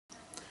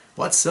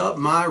What's up,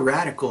 my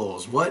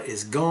radicals? What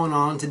is going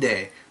on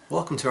today?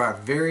 Welcome to our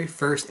very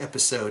first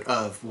episode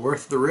of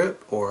Worth the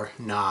Rip, or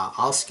Nah,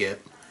 I'll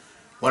Skip.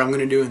 What I'm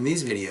going to do in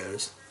these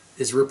videos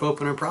is rip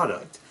open a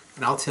product,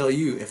 and I'll tell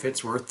you if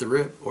it's worth the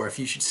rip or if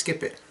you should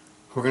skip it.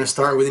 We're going to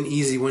start with an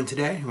easy one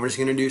today, and we're just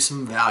going to do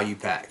some value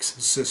packs.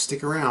 So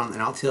stick around,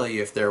 and I'll tell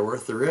you if they're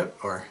worth the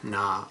rip or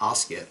nah, I'll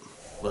skip.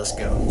 Let's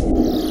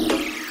go.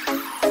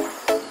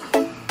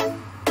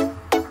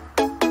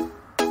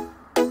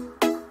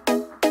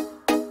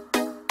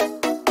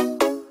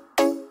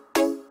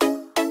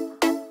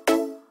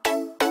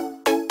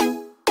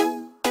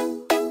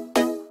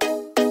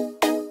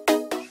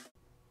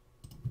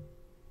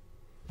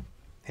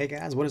 Hey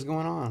guys, what is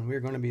going on? We're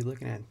going to be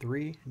looking at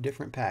 3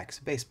 different packs: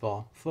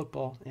 baseball,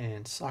 football,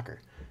 and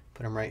soccer.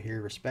 Put them right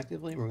here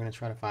respectively. We're going to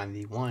try to find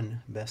the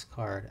one best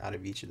card out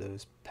of each of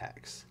those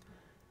packs.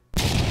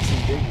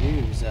 Some big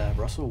news,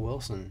 Russell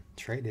Wilson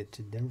traded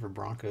to Denver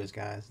Broncos,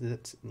 guys.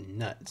 That's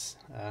nuts.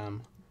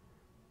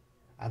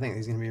 I think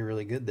he's going to be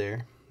really good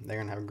there. They're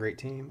going to have a great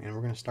team, and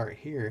we're going to start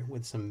here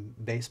with some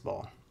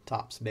baseball.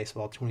 Topps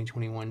Baseball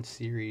 2021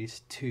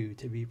 Series 2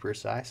 to be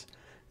precise.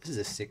 This is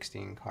a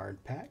 16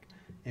 card pack.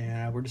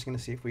 And we're just going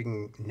to see if we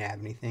can nab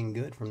anything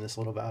good from this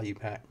little value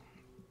pack.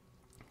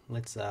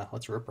 Let's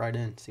rip right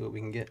in, see what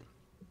we can get.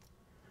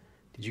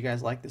 Did you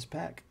guys like this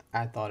pack?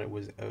 I thought it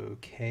was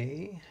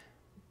okay.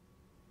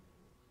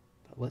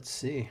 But let's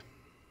see.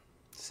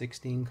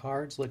 16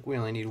 cards. Look, we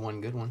only need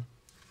one good one.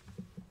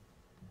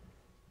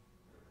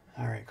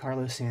 Alright,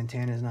 Carlos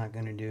Santana's not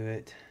going to do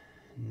it.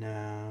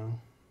 No.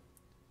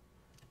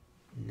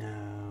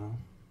 No.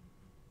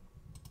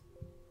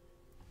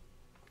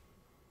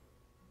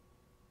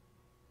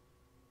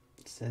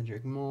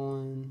 Cedric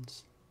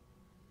Mullins,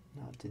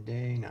 not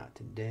today, not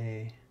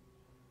today.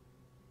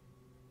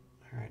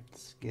 All right,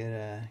 let's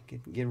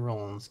get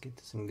rolling. Let's get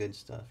to some good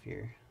stuff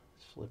here.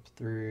 Let's flip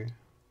through.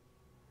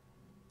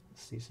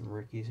 Let's see some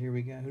rookies. Here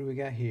we go. Who do we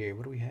got here?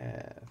 What do we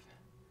have?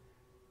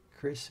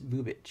 Chris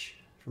Bubich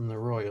from the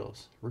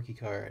Royals, rookie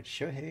card.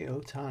 Shohei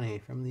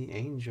Ohtani from the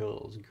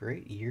Angels.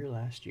 Great year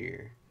last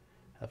year.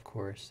 Of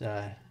course,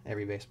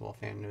 every baseball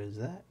fan knows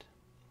that.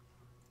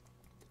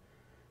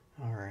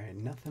 Alright,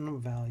 nothing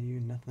of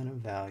value, nothing of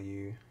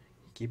value.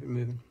 Keep it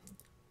moving.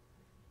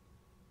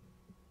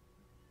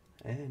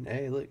 And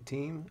hey, look,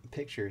 team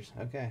pictures.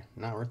 Okay,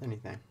 not worth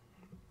anything.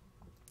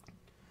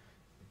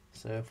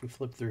 So if we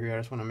flip through here, I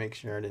just want to make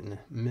sure I didn't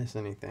miss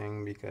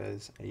anything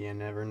because you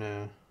never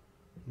know.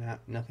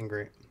 Nothing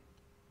great.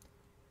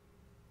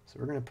 So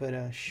we're going to put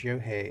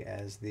Shohei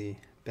as the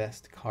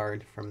best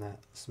card from that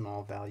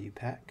small value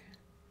pack.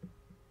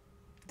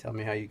 Tell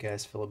me how you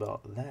guys feel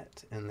about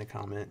that in the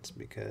comments,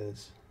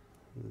 because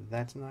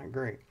that's not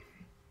great.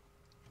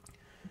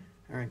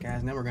 Alright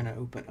guys, now we're going to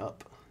open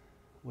up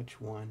which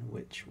one.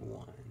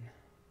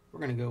 We're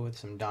going to go with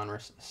some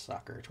Donruss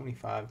Soccer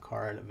 25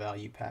 card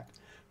value pack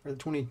for the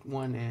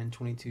 21 and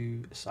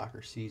 22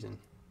 soccer season.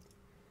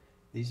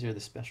 These are the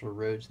special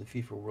roads, the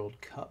FIFA World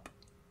Cup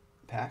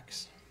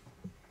packs.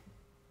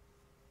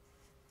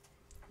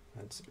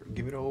 Let's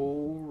give it a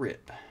old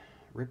rip.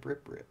 Rip,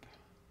 rip, rip.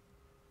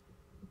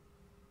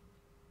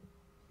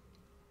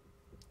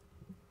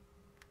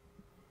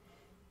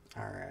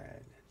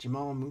 Alright,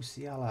 Jamal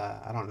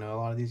Musiala. I don't know a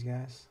lot of these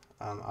guys.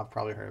 I've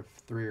probably heard of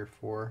 3 or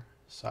 4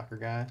 soccer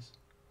guys.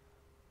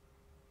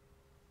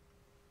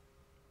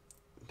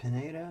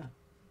 Pineda.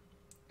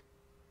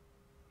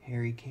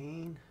 Harry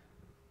Kane.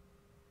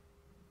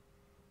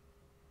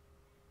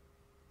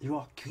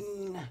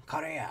 Joaquin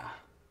Correa.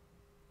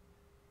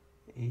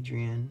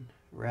 Adrian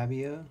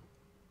Rabiot.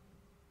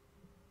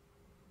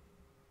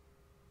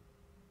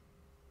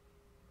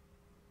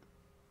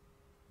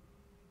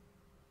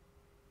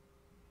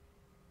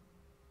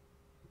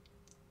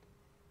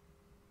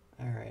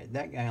 Alright,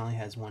 that guy only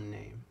has one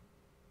name.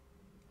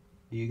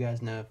 Do you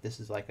guys know if this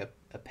is like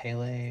a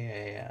Pele,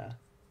 a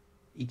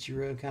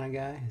Ichiro kind of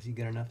guy? Is he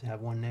good enough to have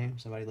one name?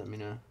 Somebody let me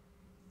know.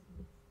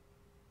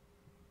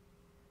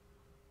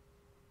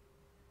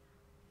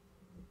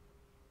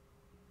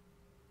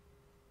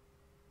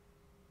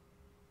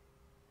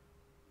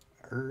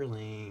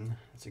 Erling,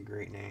 that's a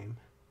great name.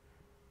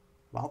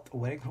 Wout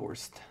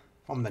Weghorst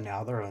from the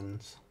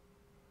Netherlands.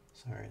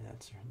 Sorry,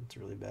 that's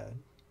really bad.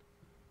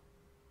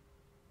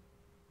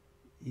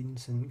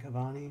 Edinson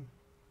Cavani.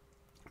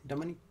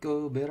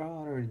 Domenico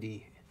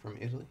Berardi from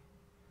Italy.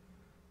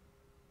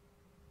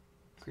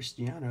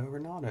 Cristiano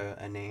Ronaldo,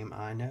 a name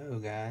I know,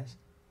 guys.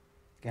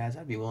 Guys,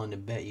 I'd be willing to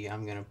bet you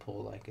I'm going to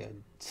pull like a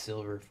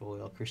silver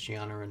foil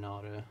Cristiano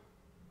Ronaldo.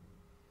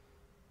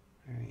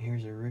 Alright,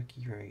 here's a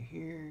rookie right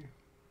here.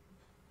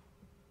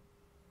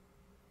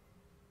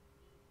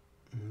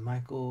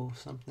 Michael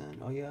something.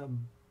 Oh yeah,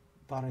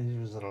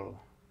 Barazil.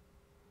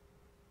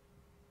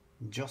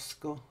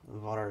 Josko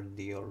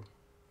Vardiol.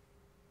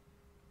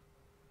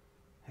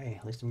 Hey,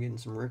 at least I'm getting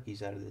some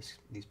rookies out of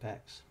these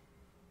packs.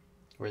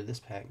 Or this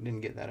pack.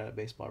 Didn't get that out of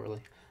baseball,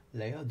 really.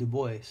 Leo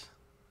Dubois.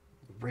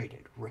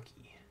 Rated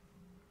rookie.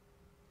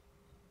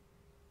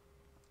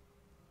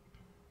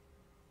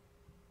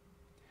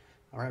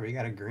 All right, we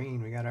got a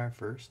green. We got our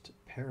first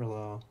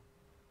parallel.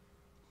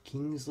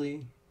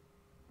 Kingsley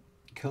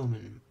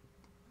Coman.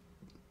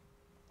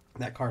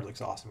 That card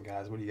looks awesome,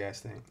 guys. What do you guys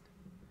think?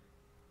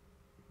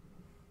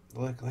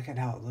 Look at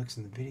how it looks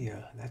in the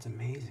video. That's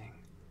amazing.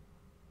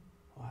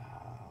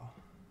 Wow.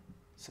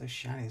 So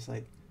shiny. It's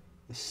like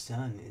the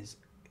sun is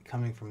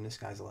coming from this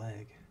guy's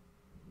leg.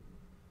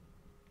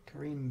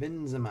 Karim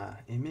Benzema,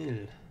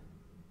 Emil,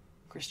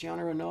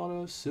 Cristiano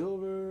Ronaldo,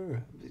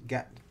 silver.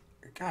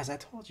 Guys, I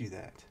told you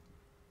that.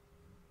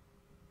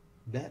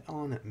 Bet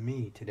on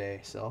me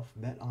today, self.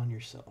 Bet on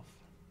yourself.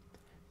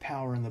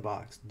 Power in the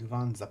box.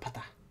 Duvan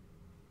Zapata.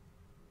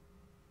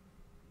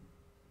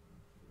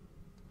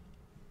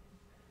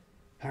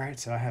 Alright,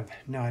 so I have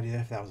no idea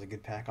if that was a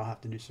good pack. I'll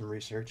have to do some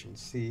research and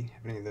see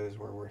if any of those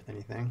were worth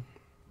anything.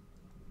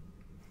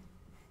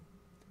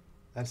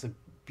 That's a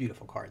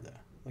beautiful card, though.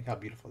 Look how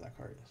beautiful that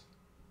card is.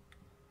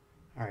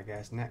 Alright,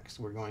 guys, next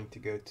we're going to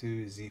go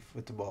to the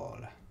football.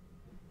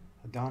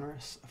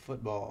 Donruss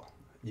football.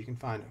 You can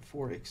find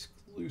 4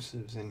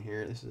 exclusives in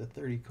here. This is a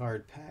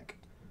 30-card pack.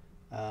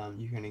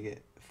 You're going to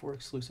get 4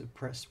 exclusive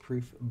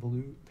press-proof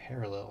blue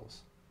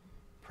parallels.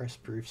 Press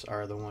proofs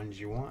are the ones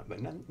you want, but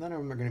none of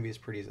them are going to be as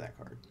pretty as that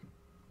card.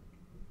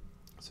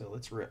 So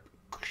let's rip.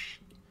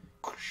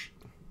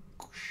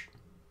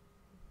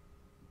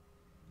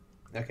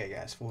 Okay,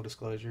 guys, full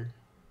disclosure.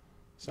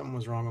 Something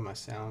was wrong with my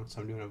sound, so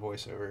I'm doing a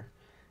voiceover,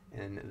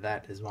 and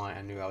that is why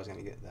I knew I was going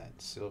to get that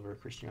silver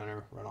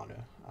Cristiano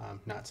Ronaldo. I'm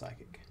not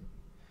psychic.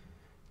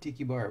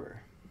 Tiki Barber,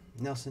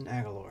 Nelson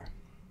Aguilar,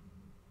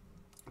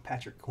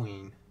 Patrick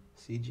Queen,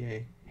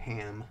 CJ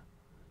Ham,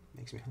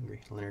 makes me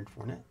hungry, Leonard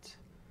Fournette,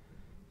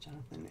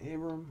 Jonathan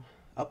Abram,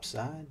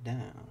 Upside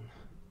Down,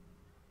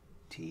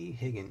 T.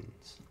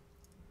 Higgins,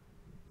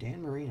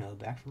 Dan Marino,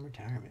 back from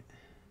retirement,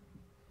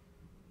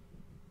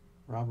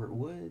 Robert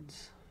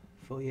Woods,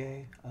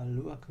 Foye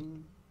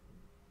Aluakun,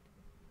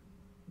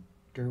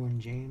 Derwin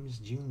James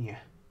Jr.,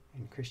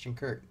 and Christian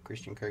Kirk.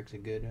 Christian Kirk's a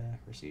good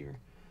receiver.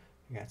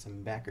 We got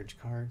some backwards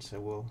cards, so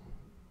we'll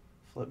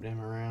flip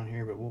them around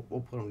here, but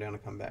we'll put them down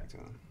and come back to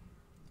them.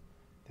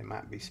 They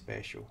might be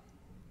special.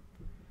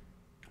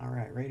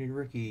 Alright, rated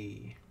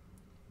rookie.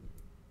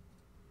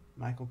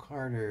 Michael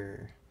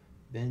Carter,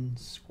 Ben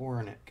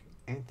Skwarnick,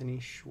 Anthony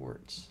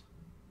Schwartz.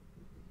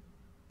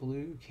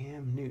 Blue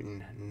Cam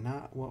Newton,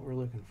 not what we're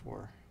looking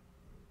for.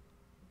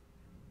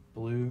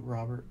 Blue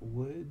Robert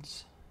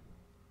Woods.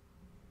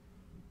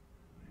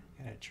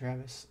 Got a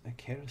Travis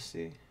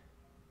Akersi.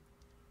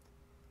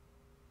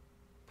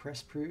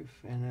 Press proof,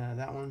 and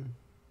that one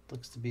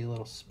looks to be a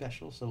little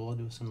special, so we'll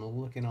do some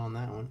looking on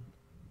that one.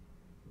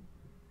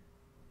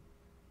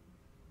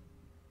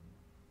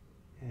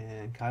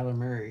 And Kyler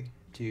Murray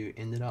to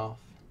end it off.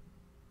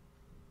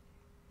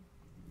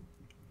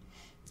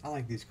 I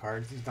like these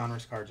cards. These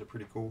Donruss cards are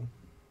pretty cool.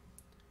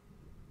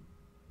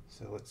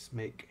 So let's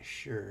make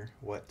sure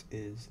what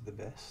is the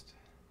best.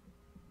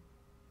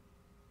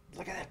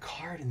 Look at that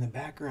card in the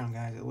background,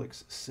 guys. It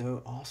looks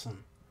so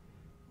awesome.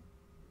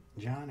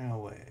 John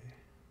Elway.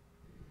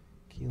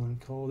 Keelan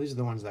Cole. These are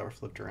the ones that were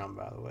flipped around,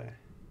 by the way.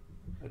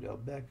 Odell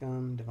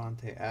Beckham.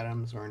 Devontae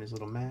Adams wearing his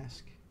little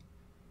mask.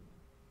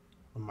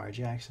 Lamar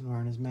Jackson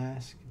wearing his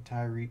mask. And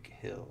Tyreek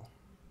Hill.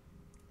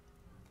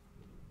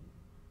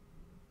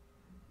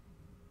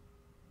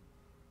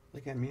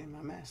 Look at me in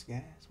my mask,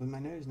 guys, with my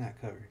nose not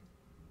covered.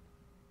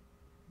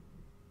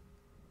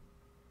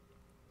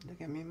 Look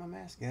at me in my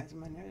mask, guys,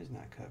 with my nose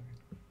not covered.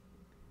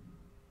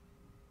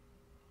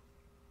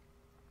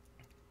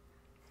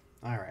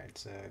 Alright,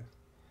 so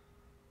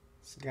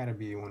it's got to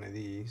be one of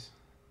these.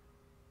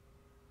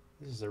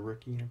 This is a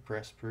rookie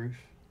press proof.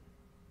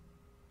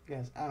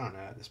 Guys, I don't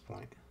know at this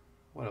point.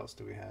 What else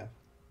do we have?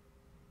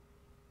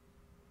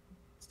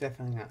 It's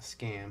definitely not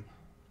Scam.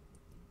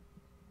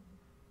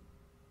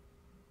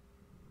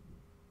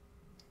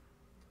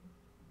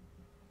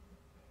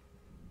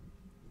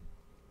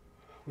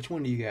 Which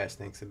one do you guys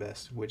think is the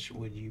best? Which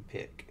would you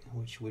pick?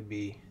 Which would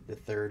be the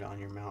third on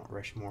your Mount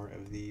Rushmore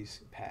of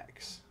these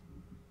packs?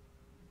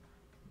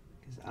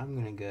 Because I'm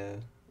going to go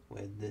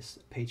with this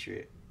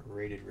Patriot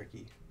rated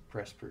rookie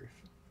press proof.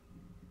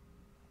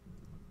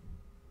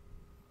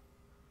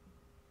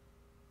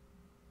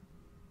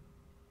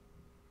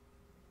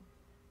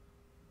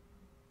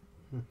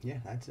 Yeah,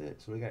 that's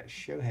it. So we got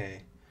Shohei.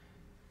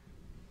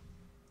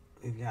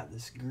 We've got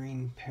this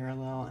green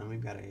parallel, and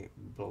we've got a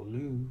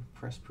blue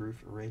press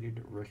proof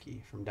rated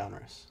rookie from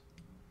Donruss.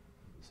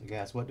 So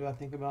guys, what do I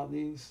think about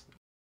these?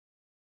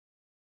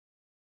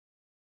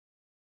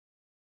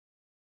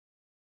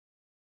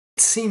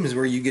 It seems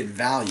where you get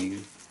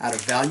value out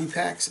of value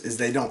packs is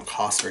they don't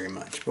cost very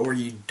much, but where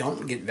you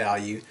don't get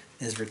value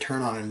is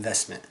return on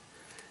investment.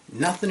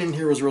 Nothing in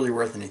here was really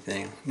worth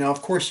anything. Now,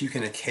 of course, you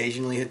can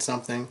occasionally hit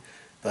something,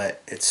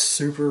 but it's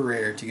super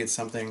rare to get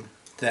something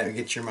that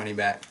gets your money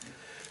back.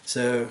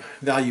 So,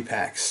 value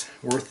packs,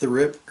 worth the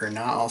rip or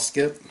not? I'll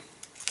skip.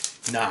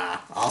 Nah,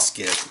 I'll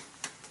skip.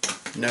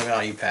 No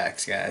value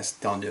packs, guys.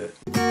 Don't do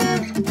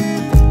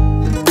it.